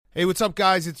Hey, what's up,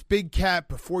 guys? It's Big Cat.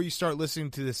 Before you start listening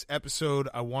to this episode,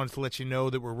 I wanted to let you know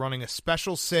that we're running a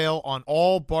special sale on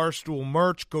all Barstool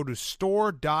merch. Go to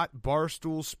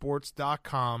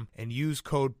store.barstoolsports.com and use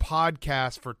code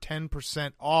PODCAST for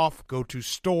 10% off. Go to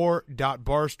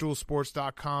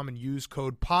store.barstoolsports.com and use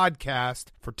code PODCAST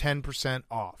for 10%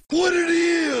 off. What it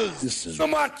is, this is the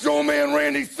Macho Man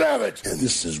Randy Savage, and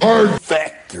this is Hard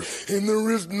Factor, and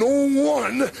there is no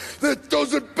one that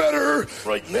does it better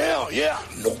right now. Yeah,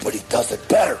 nobody does it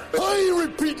better. I ain't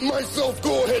repeating myself.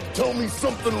 Go ahead, tell me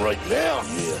something right now.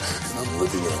 Yeah, and I'm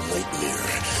living in a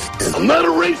nightmare, and I'm not a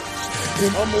racist,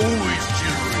 and I'm always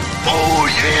cheering. Oh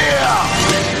yeah.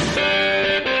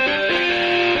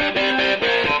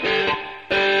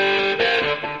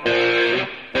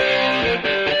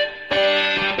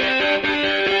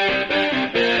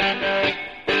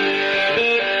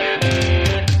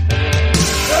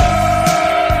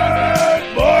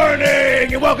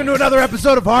 Welcome to another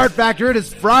episode of Hard Factor. It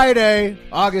is Friday,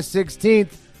 August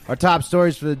 16th. Our top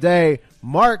stories for the day.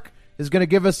 Mark is going to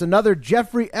give us another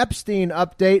Jeffrey Epstein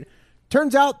update.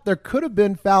 Turns out there could have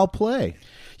been foul play.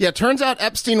 Yeah, turns out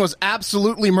Epstein was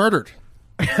absolutely murdered.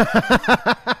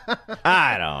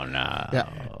 I don't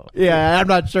know. Yeah, I'm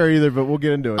not sure either, but we'll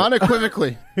get into it.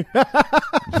 Unequivocally.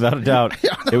 Without a doubt,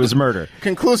 it was murder.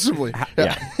 Conclusively.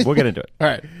 Yeah, we'll get into it. All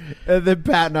right. And then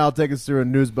Pat and I'll take us through a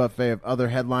news buffet of other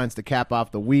headlines to cap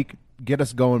off the week. Get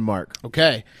us going, Mark.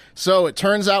 Okay. So it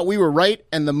turns out we were right,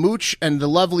 and the Mooch and the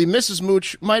lovely Mrs.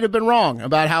 Mooch might have been wrong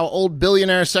about how old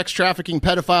billionaire sex trafficking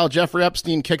pedophile Jeffrey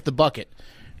Epstein kicked the bucket.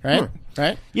 Right?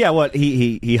 Right? Yeah, what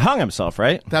he hung himself,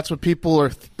 right? That's what people are.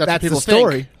 That's what people the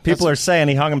story. think. People are saying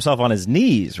he hung himself on his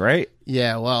knees, right?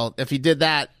 Yeah, well, if he did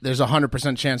that, there's a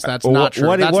 100% chance that's not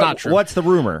true. That's not true. What's the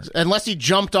rumor? Unless he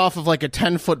jumped off of like a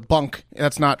 10-foot bunk,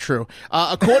 that's not true.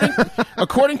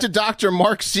 According to Dr.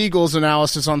 Mark Siegel's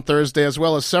analysis on Thursday, as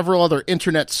well as several other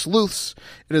internet sleuths,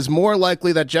 it is more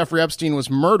likely that Jeffrey Epstein was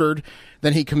murdered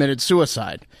than he committed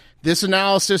suicide. This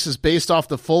analysis is based off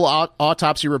the full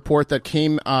autopsy report that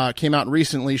came out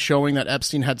recently, showing that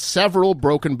Epstein had several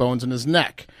broken bones in his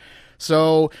neck.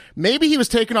 So maybe he was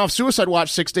taken off suicide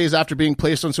watch 6 days after being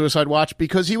placed on suicide watch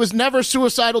because he was never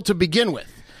suicidal to begin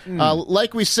with.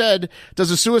 Like we said, does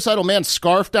a suicidal man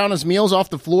scarf down his meals off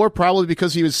the floor probably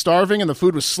because he was starving and the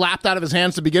food was slapped out of his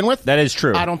hands to begin with? That is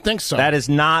true. I don't think so. That is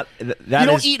not... You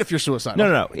don't eat if you're suicidal.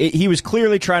 No. He was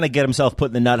clearly trying to get himself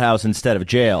put in the nut house instead of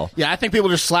jail. Yeah, I think people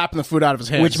are just slapping the food out of his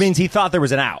hands. Which means he thought there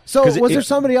was an out. So was there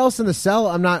somebody else in the cell?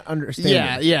 I'm not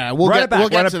understanding. Yeah. We'll get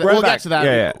to that.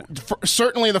 Yeah.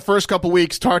 Certainly the first couple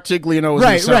weeks, Tartiglio was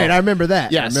in the cell. Right. I remember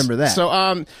that. Yes. I remember that.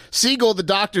 So Siegel, the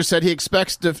doctor, said he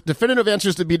expects definitive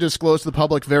answers to be disclosed to the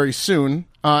public very soon.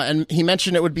 And he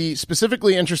mentioned it would be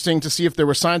specifically interesting to see if there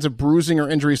were signs of bruising or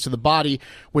injuries to the body,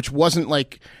 which wasn't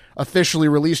officially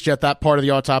released yet, that part of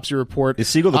the autopsy report. Is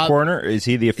Siegel the coroner? Is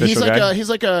he the official guy? He's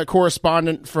like a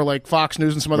correspondent for Fox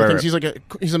News and some other things. Right.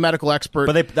 He's a medical expert.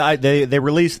 But they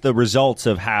released the results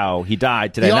of how he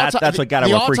died today. That's what got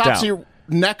everyone freaked out. The autopsy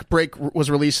neck break was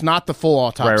released, not the full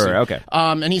autopsy. Right, okay.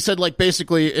 And he said,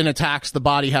 basically in attacks, the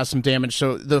body has some damage.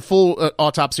 So the full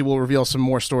autopsy will reveal some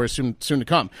more stories soon to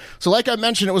come. So like I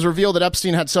mentioned, it was revealed that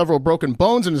Epstein had several broken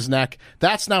bones in his neck.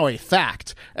 That's now a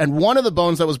fact. And one of the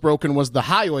bones that was broken was the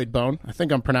hyoid bone. I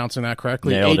think I'm pronouncing that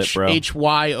correctly. Nailed it, bro.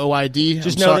 Hyoid.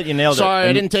 Just know that you nailed it. Sorry,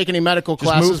 I didn't take any medical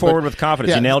classes. Just move forward with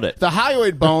confidence. You nailed it. The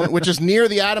hyoid bone, which is near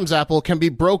the Adam's apple, can be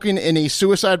broken in a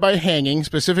suicide by hanging,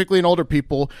 specifically in older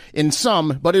people, in some,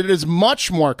 but it is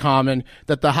much more common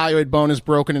that the hyoid bone is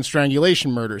broken in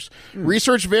strangulation murders.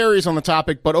 Research varies on the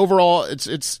topic, but overall,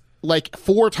 it's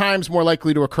 4 times more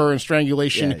likely to occur in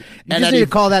strangulation. You just need to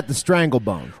call that the strangle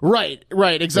bone. Right,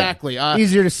 exactly. Yeah.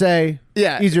 Easier to say.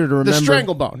 Yeah, easier to remember. The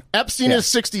strangle bone. Epstein is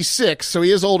 66, so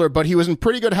he is older, but he was in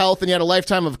pretty good health, and he had a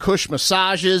lifetime of cush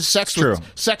massages, sex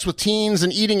with teens,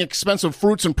 and eating expensive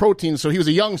fruits and proteins. So he was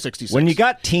a young 66. When you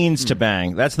got teens to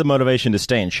bang, that's the motivation to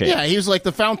stay in shape. Yeah, he was like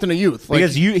the fountain of youth.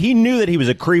 Because he knew that he was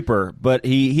a creeper, but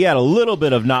he had a little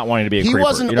bit of not wanting to be a creeper. He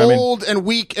wasn't old and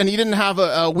weak, and he didn't have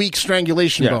a weak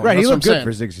strangulation bone. Right, That's he looked what I'm good saying.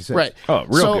 for 66. Right. Oh,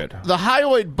 real good. The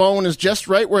hyoid bone is just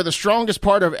right where the strongest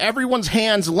part of everyone's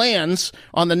hands lands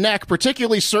on the neck,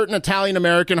 particularly certain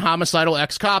Italian-American homicidal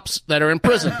ex-cops that are in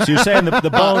prison. So you're saying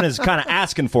the bone is kind of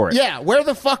asking for it. Yeah, where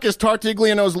the fuck is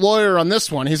Tartiglio's lawyer on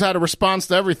this one? He's had a response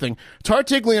to everything.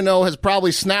 Tartiglio has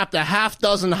probably snapped a half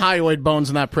dozen hyoid bones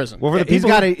in that prison. Well, he's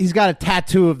got a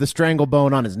tattoo of the strangle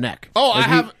bone on his neck. Oh,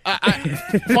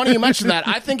 funny you mentioned that.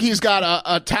 I think he's got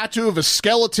a tattoo of a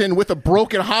skeleton with a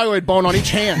broken hyoid bone on each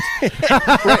hand.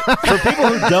 Right. For people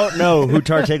who don't know who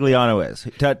Tartigliano is,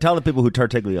 tell the people who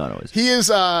Tartigliano is. He is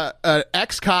an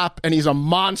ex-cop, and he's a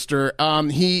monster.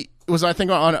 He was, I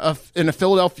think, in a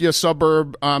Philadelphia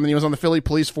suburb, and he was on the Philly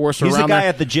police force. He's the around guy there.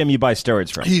 At the gym you buy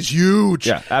steroids from. He's huge.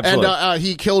 Yeah, absolutely. And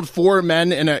he killed 4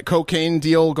 men in a cocaine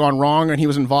deal gone wrong, and he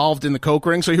was involved in the coke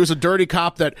ring. So he was a dirty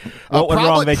cop that what went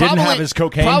wrong? They didn't have his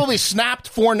cocaine? Probably snapped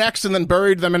 4 necks and then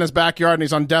buried them in his backyard, and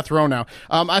he's on death row now.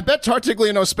 I bet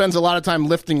Tartagliano spends a lot of time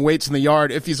lifting weights in the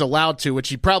yard if he's allowed to, which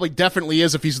he probably definitely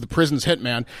is if he's the prison's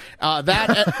hitman.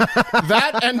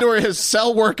 That and/or his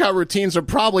cell workout routines are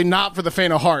probably not for the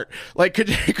faint of heart. Like, could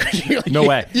you, no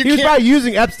way. He was probably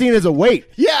using Epstein as a weight.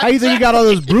 Yeah, how do you think he got all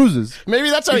those bruises?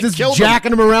 Maybe that's how He's he just killed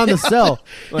jacking him around the cell.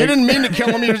 He didn't mean to kill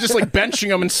him. He was just like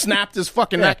benching him and snapped his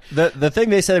fucking neck. The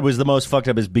thing they said was the most fucked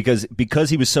up is because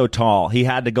he was so tall, he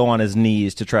had to go on his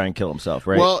knees to try and kill himself,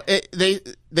 right? Well,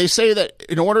 they say that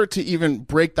in order to even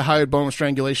break the hyoid bone of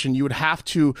strangulation, you would have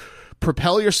to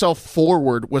propel yourself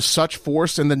forward with such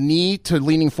force, and the knee to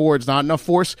leaning forward is not enough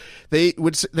force. They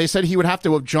said he would have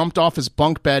to have jumped off his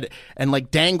bunk bed and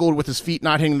like dangled with his feet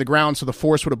not hitting the ground, so the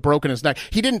force would have broken his neck.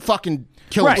 He didn't fucking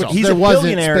kill himself. He's there a wasn't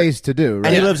billionaire, space to do, right?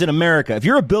 and he lives in America. If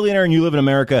you're a billionaire and you live in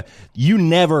America, you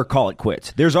never call it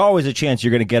quits. There's always a chance you're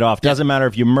going to get off. Doesn't matter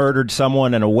if you murdered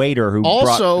someone and a waiter who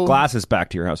brought glasses back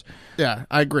to your house. Yeah,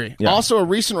 I agree. Yeah. Also, a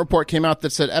recent report came out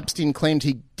that said Epstein claimed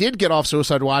he did get off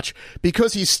suicide watch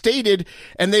because he stated,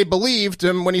 and they believed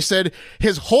him when he said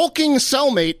his hulking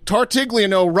cellmate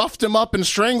Tartagliano roughed him up and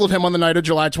strangled him on the night of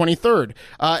July 23rd.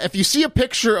 If you see a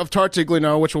picture of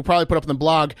Tartagliano, which we'll probably put up in the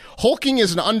blog, hulking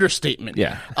is an understatement.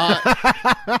 Yeah.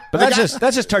 But that's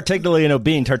just Tartagliano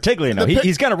being Tartagliano.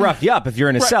 He's going to rough you up if you're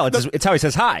in his cell. It's how he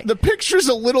says hi. The picture's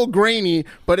a little grainy,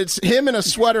 but it's him in a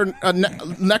sweater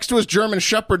next to his German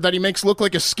Shepherd that he makes look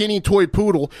like a skinny toy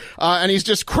poodle, and he's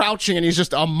just crouching, and he's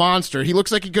just a monster. He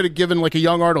looks like he could have given like a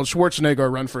young Arnold Schwarzenegger a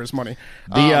run for his money.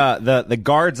 The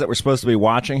guards that were supposed to be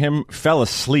watching him fell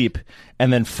asleep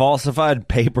and then falsified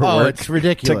paperwork. Oh, it's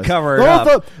ridiculous. To cover it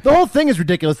up. The whole thing is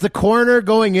ridiculous. The coroner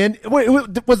going in. Wait,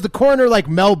 was the coroner like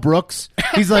Mel Brooks?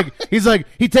 He's like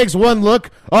he takes one look.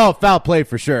 Oh, foul play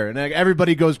for sure, and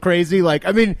everybody goes crazy. Like,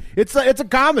 I mean, it's a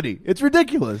comedy. It's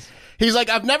ridiculous. He's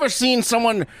like, I've never seen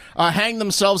someone hang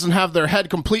themselves and have their head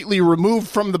completely removed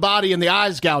from the body and the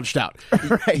eyes gouged out.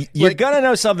 Right. You're going to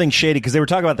know something shady because they were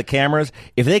talking about the cameras.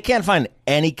 If they can't find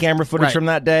any camera footage from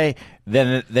that day,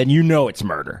 then you know it's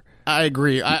murder. I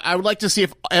agree. I would like to see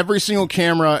if every single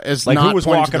camera is like not who was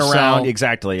pointing walking to the around. cell.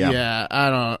 Exactly. Yeah. Yeah.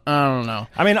 I don't know.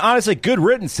 I mean, honestly, good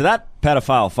riddance to that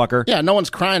pedophile fucker. Yeah. No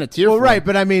one's crying a tear. Well, for right, him.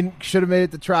 but I mean, should have made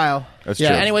it to trial. That's yeah.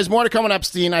 true. Anyways, more to come on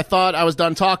Epstein. I thought I was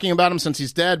done talking about him since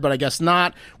he's dead, but I guess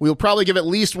not. We'll probably give at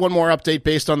least one more update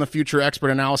based on the future expert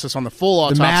analysis on the full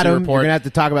autopsy Madam, report. you're gonna have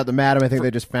to talk about the Madam. I think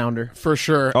they just found her for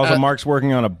sure. Also, Mark's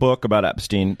working on a book about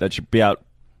Epstein that should be out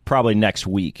probably next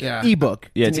week. Yeah.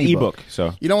 ebook. Yeah, it's an ebook.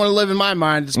 So you don't want to live in my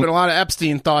mind. It's been a lot of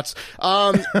Epstein thoughts.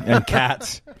 And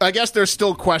cats. I guess there's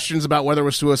still questions about whether it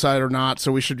was suicide or not,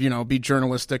 so we should, be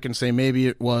journalistic and say maybe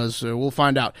it was. We'll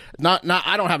find out. Not.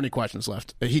 I don't have any questions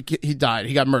left. He died.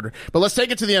 He got murdered. But let's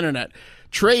take it to the internet.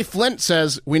 Trey Flint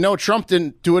says, we know Trump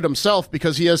didn't do it himself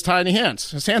because he has tiny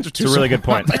hands. His hands are too small. small. It's a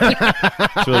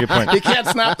really good point. He can't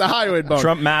snap the hyoid bone.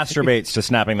 Trump masturbates to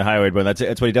snapping the hyoid bone. That's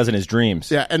what he does in his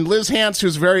dreams. Yeah, and Liz Hance,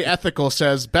 who's very ethical,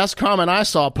 says, best comment I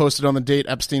saw posted on the date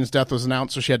Epstein's death was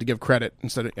announced, so she had to give credit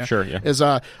instead of... Yeah, sure, yeah. Is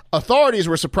authorities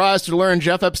were surprised to learn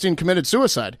Jeff Epstein committed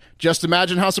suicide. Just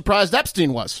imagine how surprised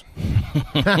Epstein was.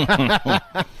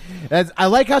 I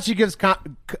like how she gives credit,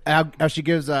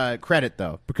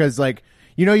 though, because, like,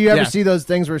 you ever see those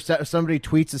things where somebody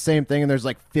tweets the same thing and there's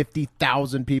like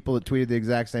 50,000 people that tweeted the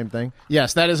exact same thing?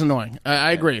 Yes, that is annoying.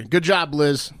 I agree. Good job,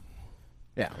 Liz.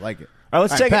 Yeah, I like it. All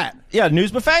right, let's take Pat. it. Yeah,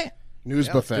 news buffet? News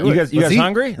buffet. You guys eat.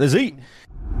 hungry? Let's eat.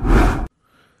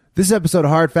 This episode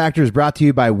of Hard Factor is brought to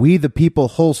you by We the People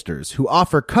Holsters, who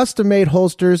offer custom-made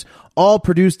holsters, all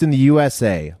produced in the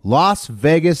USA. Las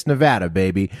Vegas, Nevada,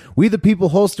 baby. We the People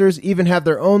Holsters even have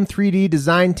their own 3D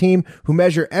design team who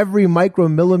measure every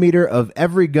micromillimeter of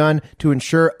every gun to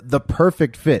ensure the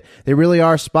perfect fit. They really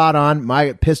are spot on.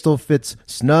 My pistol fits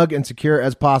snug and secure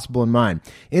as possible in mine.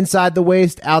 Inside the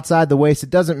waist, outside the waist, it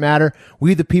doesn't matter.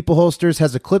 We the People Holsters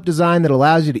has a clip design that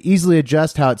allows you to easily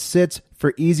adjust how it sits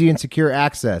for easy and secure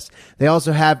access. They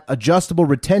also have adjustable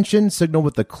retention, signal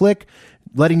with a click,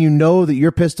 letting you know that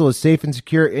your pistol is safe and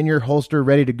secure in your holster,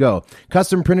 ready to go.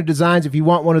 Custom printed designs, if you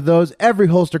want one of those. Every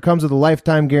holster comes with a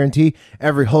lifetime guarantee.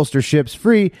 Every holster ships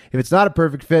free. If it's not a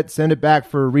perfect fit, send it back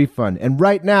for a refund. And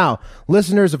right now,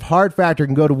 listeners of Hard Factor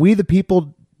can go to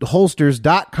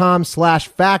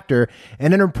peopleholsters.com/factor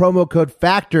and enter promo code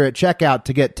FACTOR at checkout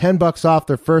to get $10 off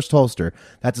their first holster.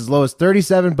 That's as low as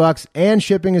 $37 and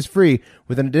shipping is free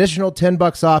with an additional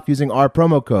 $10 off using our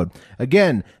promo code.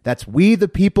 Again, that's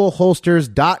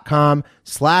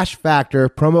wethepeopleholsters.com/factor,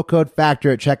 promo code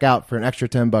FACTOR at checkout for an extra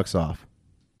 $10 off.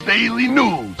 Daily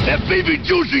news. That baby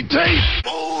juicy taste.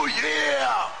 Oh,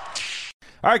 yeah.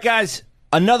 All right, guys.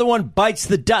 Another one bites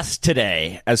the dust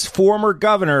today as former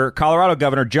Colorado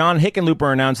Governor John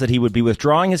Hickenlooper announced that he would be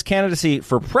withdrawing his candidacy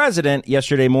for president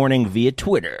yesterday morning via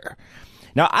Twitter.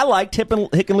 Now, I liked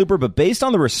Hickenlooper, but based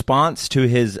on the response to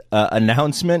his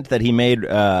announcement that he made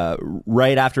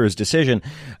right after his decision,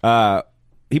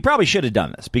 he probably should have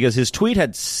done this because his tweet had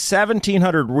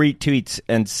 1,700 retweets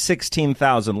and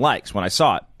 16,000 likes when I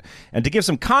saw it. And to give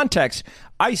some context,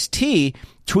 Ice-T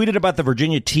tweeted about the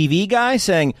Virginia TV guy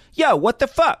saying, yo, what the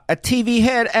fuck? A TV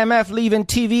head MF leaving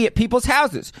TV at people's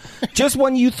houses. Just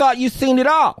when you thought you'd seen it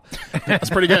all. That's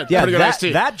pretty good. Yeah, pretty good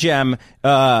Ice-T. That gem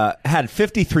had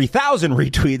 53,000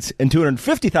 retweets and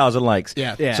 250,000 likes.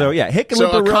 Yeah. So, yeah,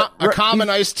 Hickenlooper... So a common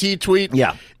Ice-T tweet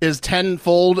is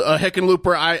tenfold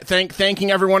Hickenlooper thanking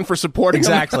everyone for supporting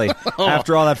exactly. him.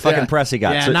 After all that fucking press he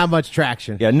got. Yeah, So, not much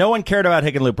traction. yeah, no one cared about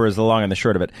Hickenlooper is the long and the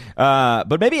short of it.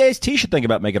 But maybe Ice-T should think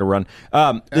about making a run.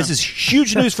 This is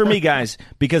huge news for me, guys,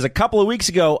 because a couple of weeks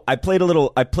ago I placed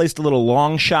a little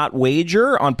long shot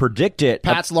wager on Predict It.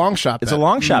 Pat's long shot bet. It's a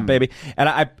long shot, baby.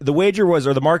 And the wager was,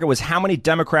 or the market was, how many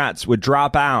Democrats would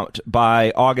drop out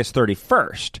by August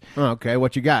 31st. Okay,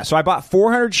 what you got? So I bought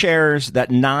 400 shares that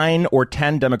 9 or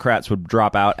 10 Democrats would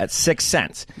drop out at 6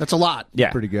 cents. That's a lot.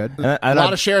 Yeah. Pretty good. A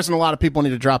lot of shares and a lot of people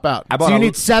need to drop out. So you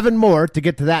need 7 more to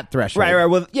get to that threshold. Right.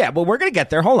 Well, yeah. Well, we're gonna get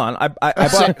there. Hold on. I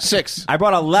bought 6. I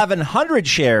bought 1,100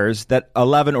 shares that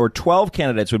 11 or 12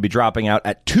 candidates would be dropping out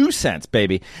at 2 cents,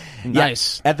 baby.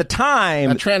 Nice. Yeah, at the time,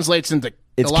 That translates into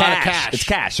it's a lot cash. of cash. It's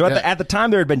cash. So at the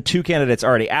time, there had been 2 candidates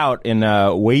already out in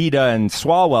Waida and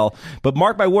Swalwell. But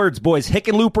mark my words, boys,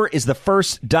 Hickenlooper is the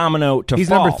first domino to He's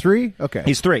fall. number 3? Okay.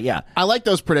 He's 3, yeah. I like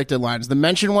those predicted lines. The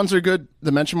mention ones are good,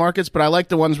 the mention markets, but I like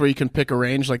the ones where you can pick a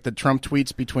range, like the Trump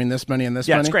tweets between this many and this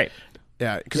many. Yeah, it's great.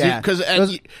 Yeah, because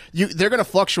they're going to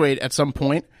fluctuate at some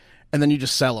point, and then you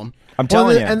just sell them. I'm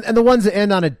telling you. And the ones that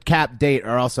end on a cap date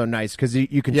are also nice because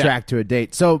you can track to a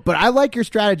date. So, but I like your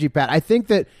strategy, Pat. I think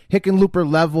that Hickenlooper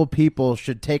level people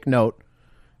should take note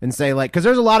and say, like, because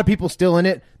there's a lot of people still in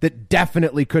it that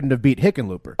definitely couldn't have beat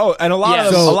Hickenlooper. Oh, and a lot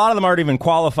of them aren't even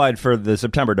qualified for the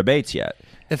September debates yet.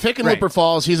 If Hickenlooper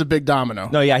falls, he's a big domino.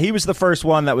 No, yeah, he was the first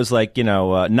one that was like,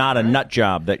 not a nut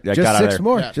job that got out of there. Just 6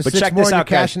 more. Yeah. Just but 6 check more this and out,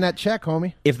 you're guys. cashing that check,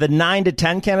 homie. If the 9 to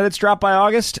 10 candidates drop by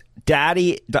August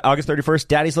 31st,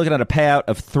 Daddy's looking at a payout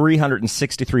of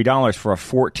 $363 for a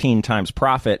 14 times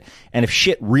profit. And if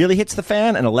shit really hits the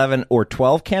fan and 11 or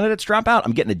 12 candidates drop out,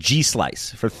 I'm getting a G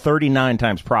slice for 39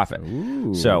 times profit.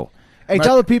 Ooh. So... Hey,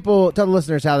 tell the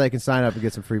listeners how they can sign up and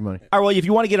get some free money. All right, well, if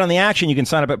you want to get on the action, you can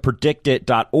sign up at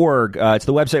predictit.org. It's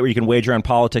the website where you can wager on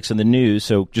politics and the news.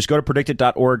 So just go to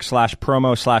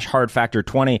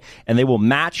predictit.org/promo/hardfactor20, and they will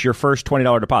match your first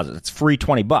 $20 deposit. It's free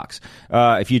 $20.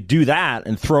 If you do that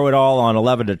and throw it all on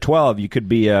 11 to 12, you could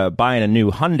be buying a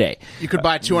new Hyundai. You could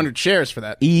buy 200 shares for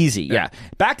that. Easy, yeah.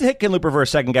 Back to Hickenlooper for a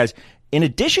second, guys. In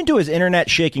addition to his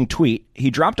internet-shaking tweet,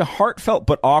 he dropped a heartfelt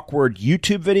but awkward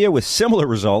YouTube video with similar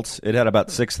results. It had about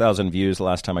 6,000 views the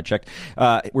last time I checked,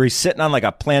 where he's sitting on like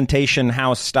a plantation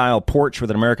house-style porch with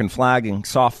an American flag and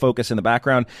soft focus in the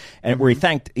background, and where he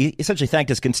essentially thanked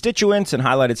his constituents and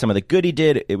highlighted some of the good he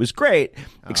did. It was great,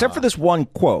 except for this one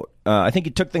quote. I think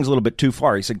he took things a little bit too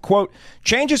far. He said, quote,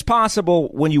 "Change is possible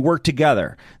when you work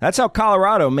together. That's how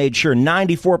Colorado made sure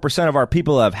 94% of our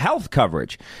people have health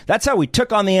coverage. That's how we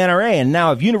took on the NRA and now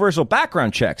have universal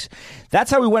background checks. That's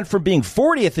how we went from being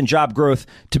 40th in job growth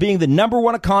to being the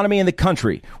 #1 economy in the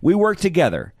country. We work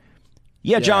together."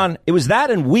 Yeah, John, it was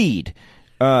that and weed.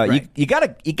 Right. You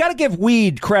gotta give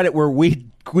weed credit where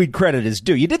weed credit is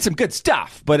due. You did some good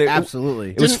stuff, but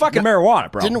absolutely it was fucking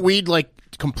marijuana, bro. Didn't weed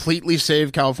completely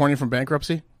save California from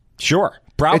bankruptcy? Sure,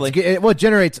 probably. It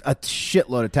generates a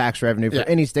shitload of tax revenue for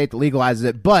any state that legalizes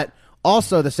it. But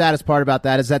also the saddest part about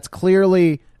that is that's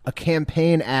clearly a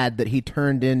campaign ad that he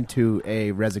turned into a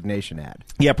resignation ad.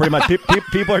 Yeah, pretty much.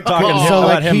 People are talking so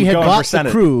about him he had going bought for Senate.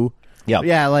 the crew. Yep.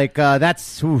 Yeah,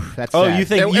 that's Oh, sad. you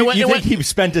think he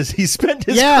spent his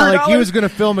yeah, like he dollars? was going to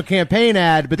film a campaign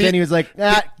ad, but then he was like,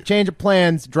 change of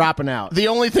plans, dropping out. The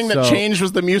only thing that changed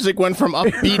was the music went from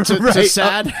upbeat to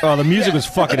sad. Oh, the music was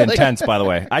fucking intense, by the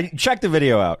way. I checked the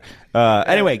video out.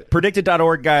 Anyway,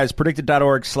 predictit.org, guys.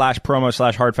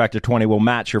 Predictit.org/promo/hardfactor20 will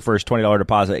match your first $20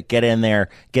 deposit. Get in there.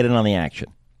 Get in on the action.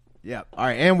 Yeah. All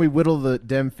right, and we whittle the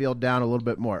Dem field down a little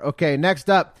bit more. Okay, next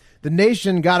up. The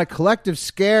nation got a collective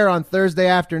scare on Thursday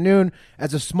afternoon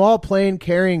as a small plane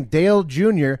carrying Dale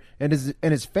Jr. and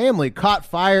his family caught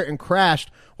fire and crashed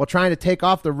while trying to take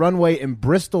off the runway in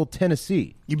Bristol,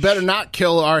 Tennessee. You better not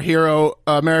kill our hero,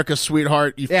 America's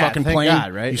sweetheart, you fucking thank plane.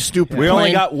 God, right? You stupid We plane.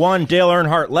 only got one Dale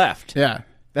Earnhardt left. Yeah.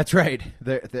 That's right.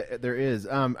 There is.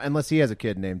 Unless he has a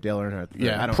kid named Dale Earnhardt.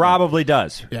 Yeah. I don't Probably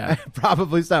does. Yeah.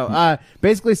 Probably so.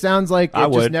 Basically sounds like I it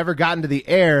just would. never got into the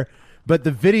air, but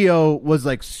the video was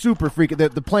like super freaky.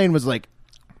 The plane was like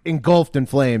engulfed in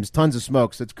flames, tons of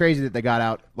smoke. So it's crazy that they got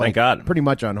out Thank God. pretty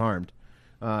much unharmed.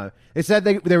 They said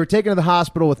they were taken to the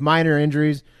hospital with minor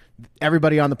injuries.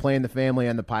 Everybody on the plane, the family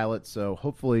and the pilot. So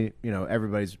hopefully,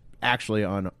 everybody's actually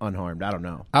unharmed. I don't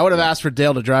know. I would have asked for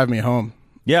Dale to drive me home.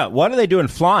 Yeah, what are they doing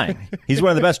flying? He's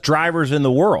one of the best drivers in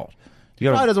the world. He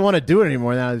probably doesn't want to do it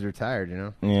anymore now he's retired,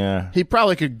 Yeah. He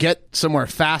probably could get somewhere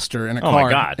faster in a Oh car. my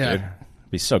God, Yeah. dude.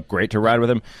 It'd be so great to ride with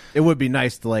him. It would be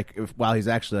nice to while he's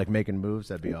actually making moves,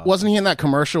 that'd be awesome. Wasn't he in that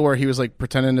commercial where he was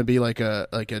pretending to be a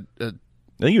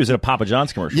I think he was in a Papa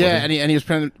John's commercial. yeah, wasn't and he was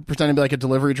pretending to be like a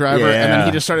delivery driver, and Yeah. then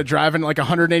he just started driving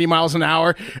 180 miles an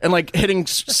hour and hitting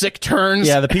sick turns.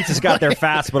 Yeah, the pizzas got there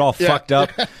fast, but all fucked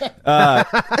up.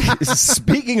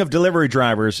 Speaking of delivery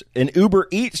drivers, an Uber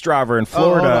Eats driver in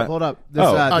Florida. Hold up. This,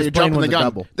 Oh. this you're plane jumping was the a gun.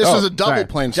 double. This Oh, was a double sorry.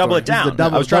 plane story. Double it down. This is a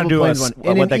double, I was trying to do double planes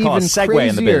one. what they call a Even segue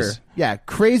in the crazier- biz. Yeah,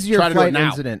 crazier Try to do it flight now.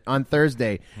 incident on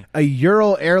Thursday. A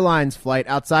Ural Airlines flight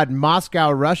outside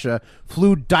Moscow, Russia,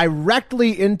 flew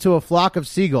directly into a flock of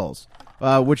seagulls,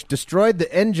 which destroyed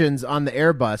the engines on the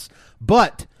Airbus.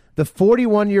 But the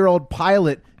 41-year-old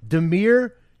pilot,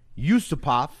 Damir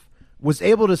Yusupov, was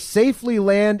able to safely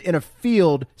land in a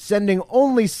field, sending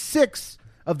only 6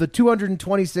 of the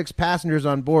 226 passengers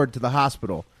on board to the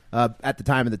hospital at the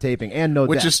time of the taping, and no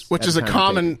which deaths is at a the time of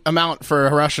common taping. amount for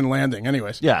a Russian landing.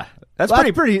 Anyways, Yeah, that's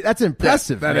Well, pretty. That's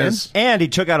impressive. that man. is. And he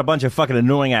took out a bunch of fucking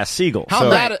annoying ass seagulls.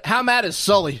 How mad is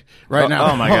Sully right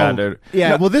now? Oh my God, dude.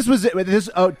 Yeah, well, this was this.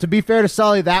 To be fair to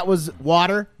Sully, that was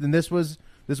water. Then this was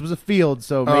a field.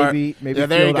 So All right. maybe yeah,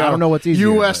 there you field. go. I don't know what's easier.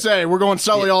 USA, we're going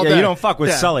Sully all Yeah, day. you don't fuck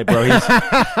with Sully, bro. He's,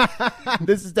 but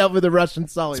this is definitely the Russian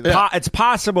Sully. it's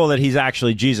possible that he's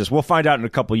actually Jesus. We'll find out in a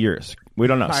couple years. We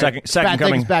don't know. All right, Second take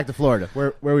coming. us back to Florida,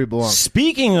 where we belong.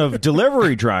 Speaking of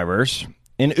delivery drivers,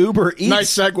 an Uber Eats... Nice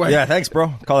segue. Yeah, thanks,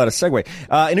 bro. Call that a segue.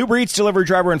 An Uber Eats delivery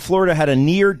driver in Florida had a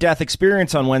near-death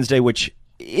experience on Wednesday, which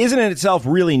isn't in itself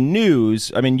really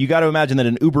news. I mean, you got to imagine that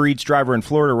an Uber Eats driver in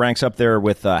Florida ranks up there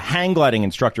with a hang gliding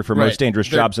instructor for most dangerous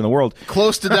jobs in the world.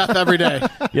 Close to death every day.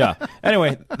 Yeah.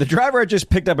 Anyway, the driver had just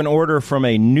picked up an order from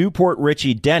a Newport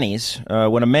Richie Denny's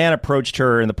when a man approached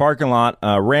her in the parking lot,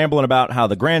 rambling about how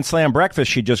the Grand Slam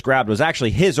breakfast she just grabbed was actually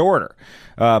his order.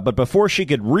 But before she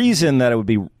could reason that it would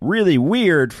be really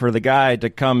weird for the guy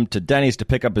to come to Denny's to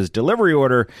pick up his delivery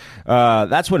order,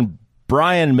 that's when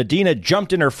Brian Medina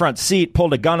jumped in her front seat,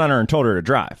 pulled a gun on her, and told her to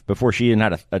drive before she even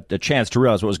had a chance to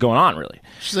realize what was going on, really.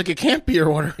 She's like, it can't be your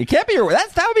order. It can't be your... That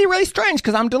would be really strange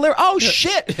because I'm delivering... Oh,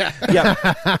 shit!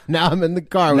 Yeah. Now I'm in the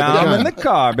car. Now with the I'm in gun. the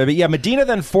car, baby. Yeah, Medina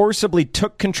then forcibly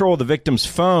took control of the victim's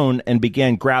phone and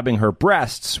began grabbing her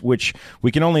breasts, which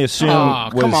we can only assume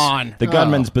was come on. the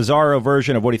gunman's bizarro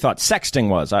version of what he thought sexting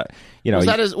was.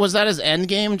 Was that his end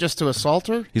game, just to assault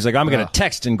her? He's like, I'm going to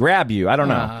text and grab you. I don't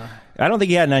know. I don't think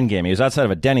he had an end game. He was outside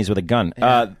of a Denny's with a gun.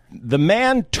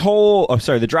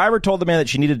 The driver told the man that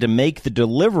she needed to make the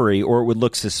delivery or it would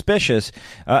look suspicious.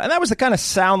 And that was the kind of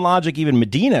sound logic even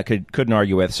Medina couldn't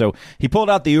argue with. So he pulled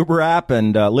out the Uber app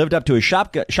and lived up to his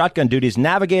shotgun duties,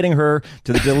 navigating her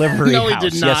to the delivery No, he house.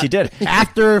 did not. Yes, he did.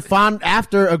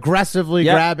 After aggressively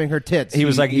Yeah. grabbing her tits, He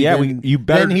was like, "Yeah, you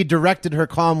better-" Then he directed her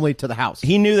calmly to the house.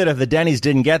 He knew that if the Denny's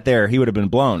didn't get there, he would have been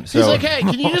blown. So He's like, hey,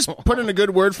 can you just put in a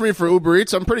good word for me for Uber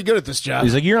Eats? I'm pretty good at this job.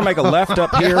 he's like, you're going to make a left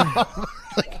up here.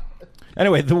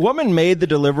 Anyway, the woman made the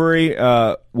delivery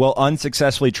while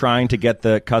unsuccessfully trying to get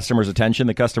the customer's attention.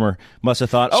 The customer must have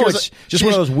thought, She was it's like- just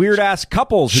one of those weird-ass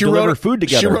couples who deliver food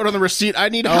together. She wrote on the receipt, I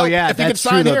need help. Oh yeah, if you could that's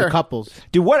true. sign Though, here. the couples.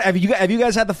 Dude, what have you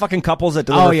guys had the fucking couples that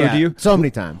deliver Oh food yeah, to you? so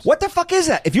many times. What the fuck is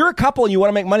that? If you're a couple and you want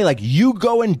to make money, like you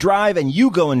go and drive and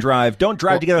you go and drive. Don't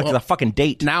drive together like it's a fucking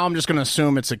date. Now I'm just going to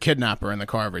assume it's a kidnapper in the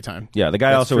car every time. Yeah, the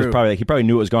guy also was true. probably he probably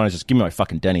knew it was going on. Just give me my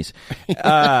fucking Denny's.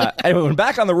 Anyway, when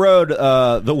back on the road,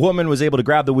 the woman was able to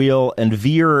grab the wheel and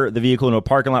veer the vehicle into a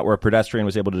parking lot where a pedestrian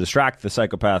was able to distract the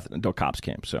psychopath until cops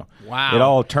came. So Wow. it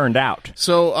all turned out.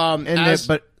 So, But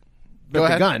Go the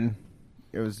ahead. gun,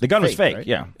 it was The gun was fake. right?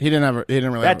 Yeah, he didn't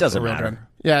really That have doesn't a real matter. gun.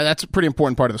 Yeah, that's a pretty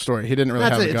important part of the story. He didn't really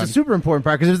have a gun. It's a super important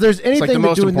part because if there's like the anything we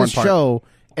most do in this important part. show,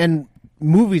 and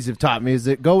movies have taught me is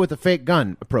that go with a fake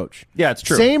gun approach. Yeah, it's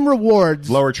true. Same rewards,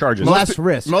 Lower charges. less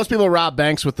risk. Most people rob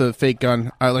banks with the fake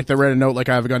gun. Like they write a note like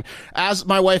I have a gun. As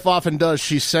my wife often does,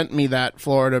 she sent me that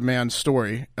Florida man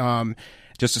story.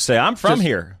 Just to say, I'm from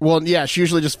here. Well, yeah, she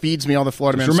usually just feeds me all the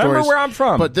Florida man Remember stories. where I'm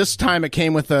from. But this time it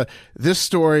came with this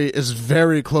story is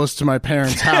very close to my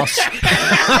parents' house.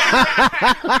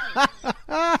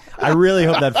 I really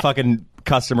hope that fucking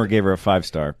customer gave her a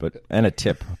 5-star, and a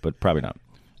tip, but probably not.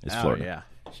 It's Florida. Yeah,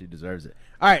 she deserves it.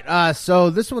 All right, so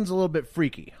this one's a little bit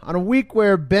freaky. On a week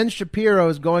where Ben Shapiro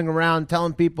is going around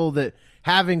telling people that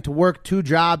having to work 2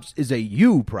 jobs is a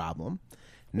you problem.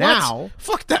 Now,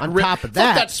 fuck that. On top of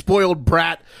that, fuck that spoiled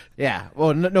brat. Yeah,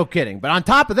 well, no kidding. But on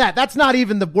top of that, that's not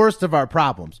even the worst of our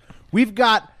problems. We've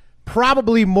got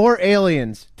probably more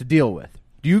aliens to deal with.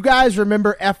 Do you guys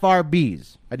remember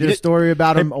FRBs? I did a story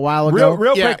about them a while ago.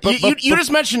 Real Yeah, quick. you just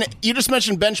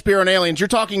mentioned Ben Shapiro and aliens. You're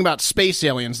talking about space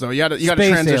aliens, though. You got to Space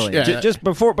transition. aliens. Yeah. Just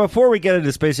before we get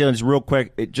into space aliens, real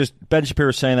quick, Ben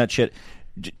Shapiro saying that shit.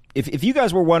 If you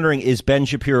guys were wondering, is Ben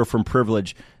Shapiro from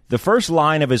privilege? The first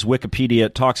line of his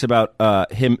Wikipedia talks about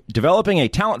him developing a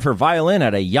talent for violin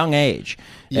at a young age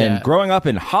and growing up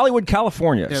in Hollywood,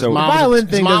 California. His So violin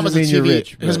thing doesn't mean you're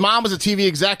rich. His mom was a TV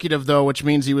executive, though, which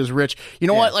means he was rich. You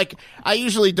know what? Like, I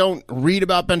usually don't read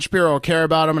about Ben Shapiro or care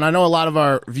about him, and I know a lot of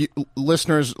our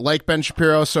listeners like Ben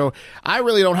Shapiro, so I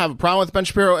really don't have a problem with Ben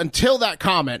Shapiro until that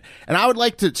comment. And I would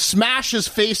like to smash his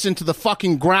face into the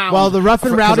fucking ground. Well, the Rough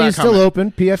and Rowdy is still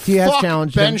open. PFT has Fuck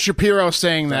challenged Ben him. Shapiro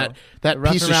saying that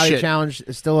Rough piece and of Rowdy shit. challenge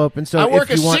is still open. So I work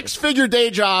if a you want, 6-figure day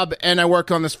job, and I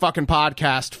work on this fucking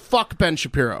podcast. Fuck Ben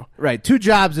Shapiro. right, 2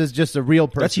 jobs is just a real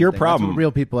person. That's your thing. problem. That's what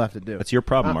real people have to do. that's your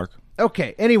problem, Mark.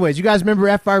 Okay. Anyways, you guys remember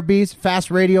FRBs, fast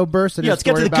radio bursts? I did a Let's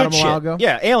get to story the about good them a while shit. ago.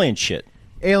 Yeah, alien shit.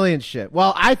 Alien shit.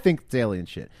 Well, I think it's alien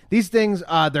shit. These things,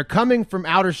 they're coming from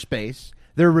outer space.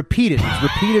 They're repeated. It's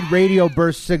repeated radio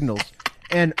burst signals.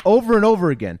 And over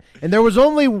again. And there was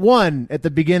only one at the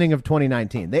beginning of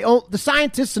 2019. The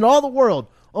scientists in all the world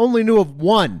only knew of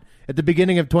one at the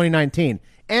beginning of 2019.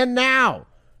 And now,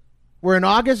 we're in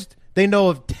August, they know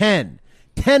of 10.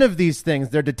 10 of these things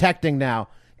they're detecting now,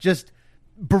 just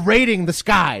berating the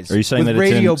skies. Are you saying with that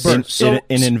radio it's bursts. an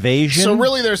invasion? So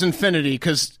really, there's infinity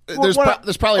because there's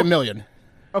probably a million.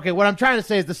 Okay, what I'm trying to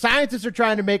say is the scientists are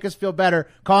trying to make us feel better,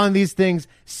 calling these things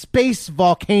space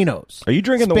volcanoes. Are you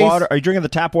drinking the water? Are you drinking the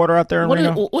tap water out there in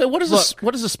Reno? What is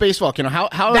a space volcano? How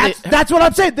That's what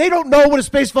I'm saying. They don't know what a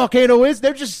space volcano is.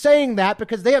 They're just saying that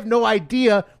because they have no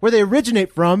idea where they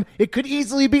originate from. It could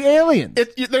easily be aliens.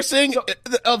 they're saying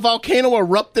a volcano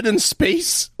erupted in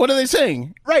space? What are they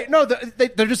saying? Right? No,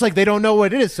 they're just like they don't know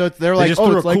what it is. So they're like, just oh,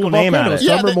 threw it's a like cool a name volcano. at it.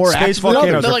 Some are more space active than others.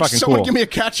 volcanoes They're are like, fucking someone cool. give me a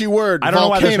catchy word. I don't know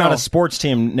why there's not a volcano. sports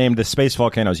team named the Space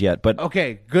Volcanoes yet, but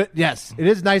Okay, good. Yes, it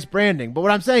is nice branding. But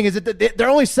what I'm saying is that they're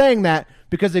only saying that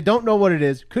because they don't know what it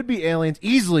is. Could be aliens.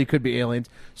 Easily could be aliens.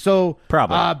 So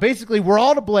Probably. basically, we're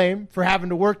all to blame for having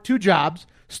to work 2 jobs.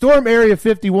 Storm Area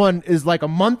 51 is like a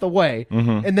month away.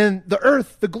 And then the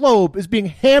Earth, the globe, is being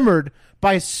hammered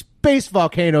by space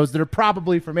volcanoes that are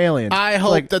probably from aliens. I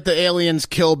hope that the aliens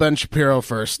kill Ben Shapiro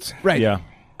first. Right. yeah.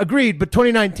 Agreed, but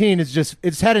 2019 is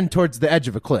it's heading towards the edge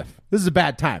of a cliff. This is a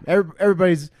bad time.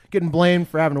 Everybody's getting blamed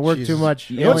for having to work too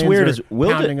much. You know what's Aliens weird are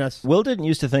is pounding us. Will didn't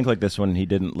used to think like this when he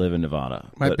didn't live in Nevada.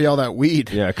 Might But- be all that weed.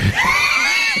 Yeah.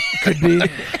 Could be.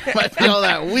 Might be all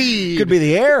that weed. Could be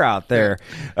the air out there.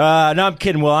 No, I'm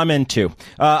kidding. Well, I'm into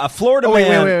a Florida Oh,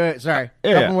 man. wait. Sorry.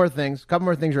 Yeah. Couple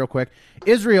more things real quick.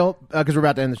 Israel, because we're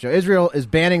about to end the show, Israel is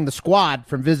banning the Squad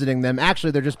from visiting them.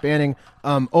 Actually, they're just banning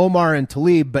Omar and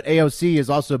Talib, but AOC is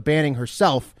also banning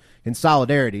herself in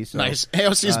solidarity. So, Nice.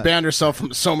 AOC's banned herself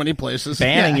from so many places.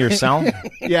 Banning yourself.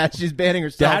 Yeah, she's banning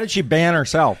herself. How did she ban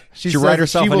herself? She says write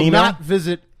herself she an will email? not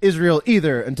visit Israel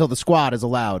either until the Squad is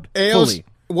allowed fully.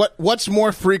 What's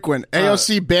more frequent?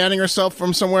 AOC banning herself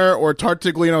from somewhere or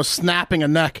Tartaglino snapping a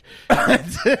neck?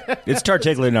 It's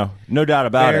Tartaglino. No doubt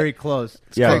about Very it. close.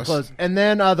 It's Yeah. very close. And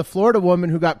then the Florida woman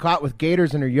who got caught with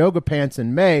gators in her yoga pants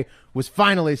in May was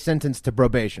finally sentenced to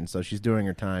probation, so she's doing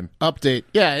her time. Update.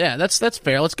 Yeah, that's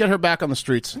fair. Let's get her back on the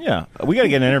streets. Yeah. We got to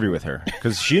get an interview with her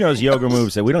because she knows yoga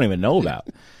moves that we don't even know about.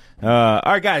 All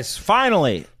right, guys.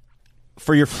 Finally,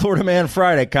 for your Florida Man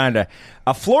Friday, kind of.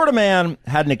 A Florida man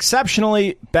had an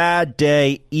exceptionally bad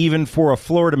day, even for a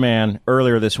Florida man,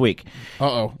 earlier this week.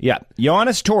 Uh-oh. Yeah.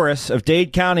 Ioannis Torres of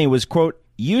Dade County was, quote,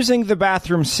 using the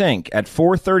bathroom sink at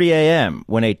 4:30 a.m.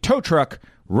 when a tow truck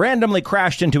randomly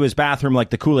crashed into his bathroom like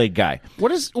the Kool-Aid guy. What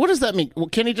does that mean?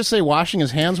 Can he just say washing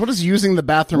his hands? What does using the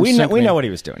bathroom We sink mean? know what he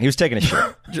was doing. He was taking a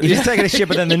shit. He was taking a shit,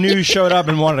 but then the news showed up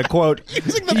and wanted a quote.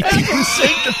 Using the bathroom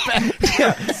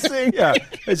sink. Yeah,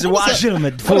 it's washing him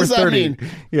at 4:30. What does that mean?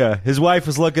 Yeah, his wife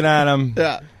was looking at him.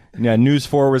 Yeah, News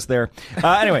 4 was there.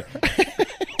 Anyway,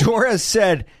 Torres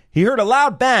said he heard a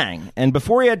loud bang, and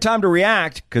before he had time to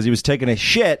react, because he was taking a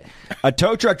shit, a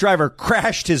tow truck driver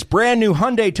crashed his brand new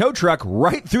Hyundai tow truck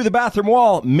right through the bathroom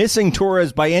wall, missing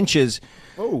Torres by inches.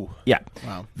 Oh. Yeah.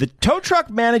 Wow. The tow truck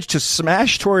managed to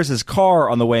smash Torres' car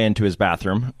on the way into his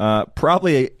bathroom,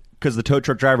 probably because the tow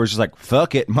truck driver was just like,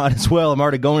 fuck it, might as well, I'm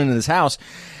already going into this house.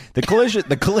 The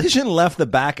collision left the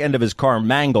back end of his car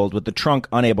mangled with the trunk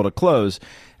unable to close,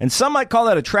 and some might call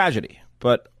that a tragedy,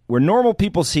 but where normal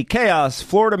people see chaos,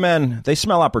 Florida men, they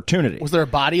smell opportunity. Was there a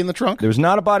body in the trunk? There was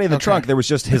not a body in the trunk. There was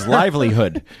just his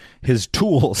livelihood, his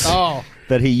tools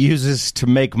that he uses to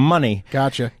make money.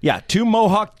 Gotcha. Yeah, 2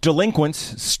 Mohawk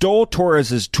delinquents stole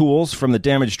Torres' tools from the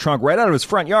damaged trunk right out of his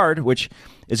front yard, which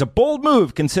is a bold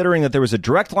move considering that there was a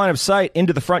direct line of sight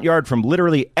into the front yard from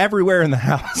literally everywhere in the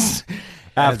house.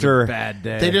 After a bad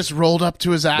day. They just rolled up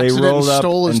to his accident rolled and up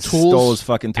stole his and tools. Stole his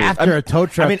fucking tools. After a tow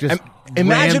truck just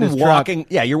imagine rammed his walking.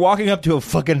 truck. Yeah, you're walking up to a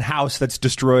fucking house that's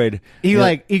destroyed. He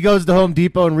he goes to Home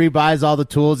Depot and rebuys all the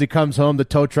tools. He comes home, the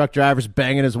tow truck driver's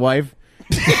banging his wife.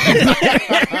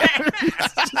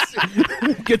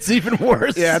 Gets even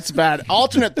worse. Yeah, it's bad.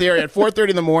 Alternate theory: at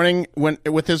 4:30 in the morning, when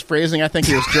with his phrasing, I think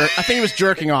he was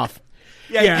jerking off.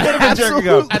 Yeah, he could have been jerking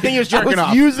off. I think he was jerking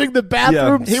off. Using the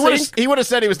bathroom. He would have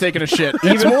said he was taking a shit.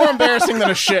 It's more embarrassing than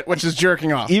a shit, which is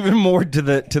jerking off. Even more to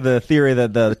the theory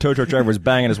that the tow truck driver was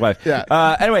banging his wife.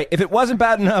 Yeah. Anyway, if it wasn't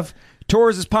bad enough,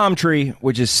 Torres' palm tree,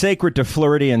 which is sacred to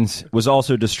Floridians, was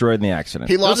also destroyed in the accident.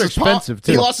 He lost Those are his expensive,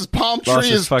 too. He lost his palm tree, Lost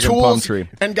his his fucking tools, palm tree.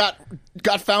 and got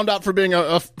found out for being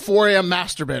a 4 a.m.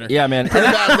 masturbator. Yeah, man. Pretty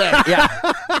bad day. Yeah.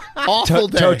 Awful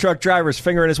day. Tow truck driver's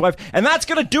fingering his wife. And that's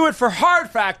going to do it for Hard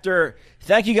Factor.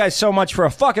 Thank you guys so much for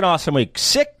a fucking awesome week.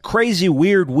 Sick, crazy,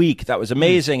 weird week. That was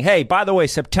amazing. Hey, by the way,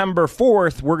 September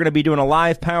 4th, we're going to be doing a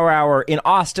live Power Hour in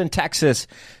Austin, Texas.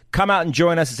 Come out and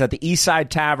join us. It's at the Eastside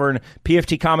Tavern.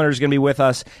 PFT Commenter is going to be with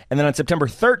us. And then on September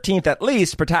 13th, at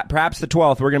least, perhaps the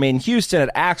 12th, we're going to be in Houston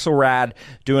at Axelrad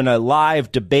doing a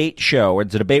live debate show.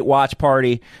 It's a debate watch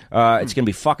party. It's going to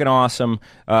be fucking awesome.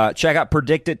 Check out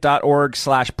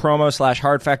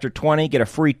predictit.org/promo/hardfactor20. Get a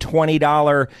free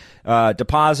 $20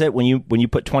 deposit when you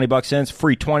put $20 in. It's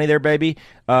free 20 there, baby.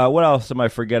 What else am I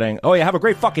forgetting? Oh, yeah, have a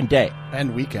great fucking day.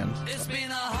 And weekend. It's been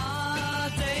a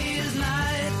hard day's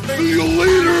night. See you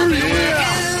later,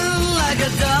 yeah. Like a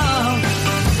dog.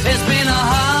 It's been a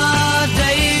hard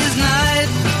day's night.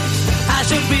 I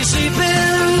should be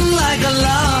sleeping like a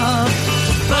log.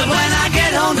 But when I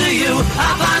get home to you, I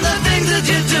find the things that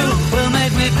you do will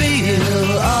make me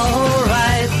feel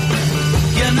alright.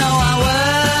 You know I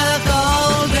work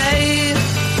all day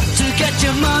to get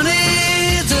your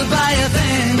money to buy a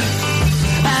thing.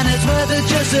 And it's worth it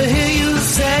just to hear you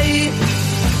say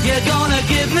you're gonna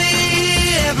give me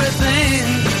everything.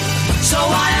 So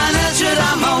why on earth should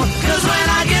I moan? 'Cause when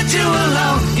I get you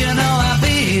alone, you know I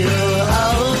feel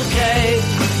okay.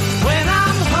 When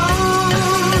I'm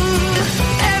home,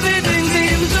 everything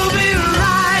seems to be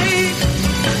right.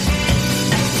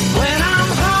 When I'm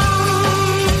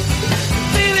home,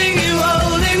 feeling you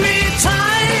holding me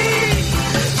tight,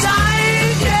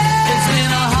 tight, yeah. It's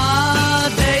been a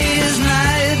hard day's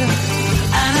night,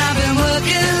 and I've been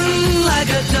working like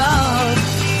a dog.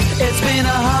 It's been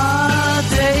a hard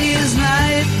day's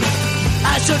night.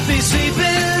 I should be sleeping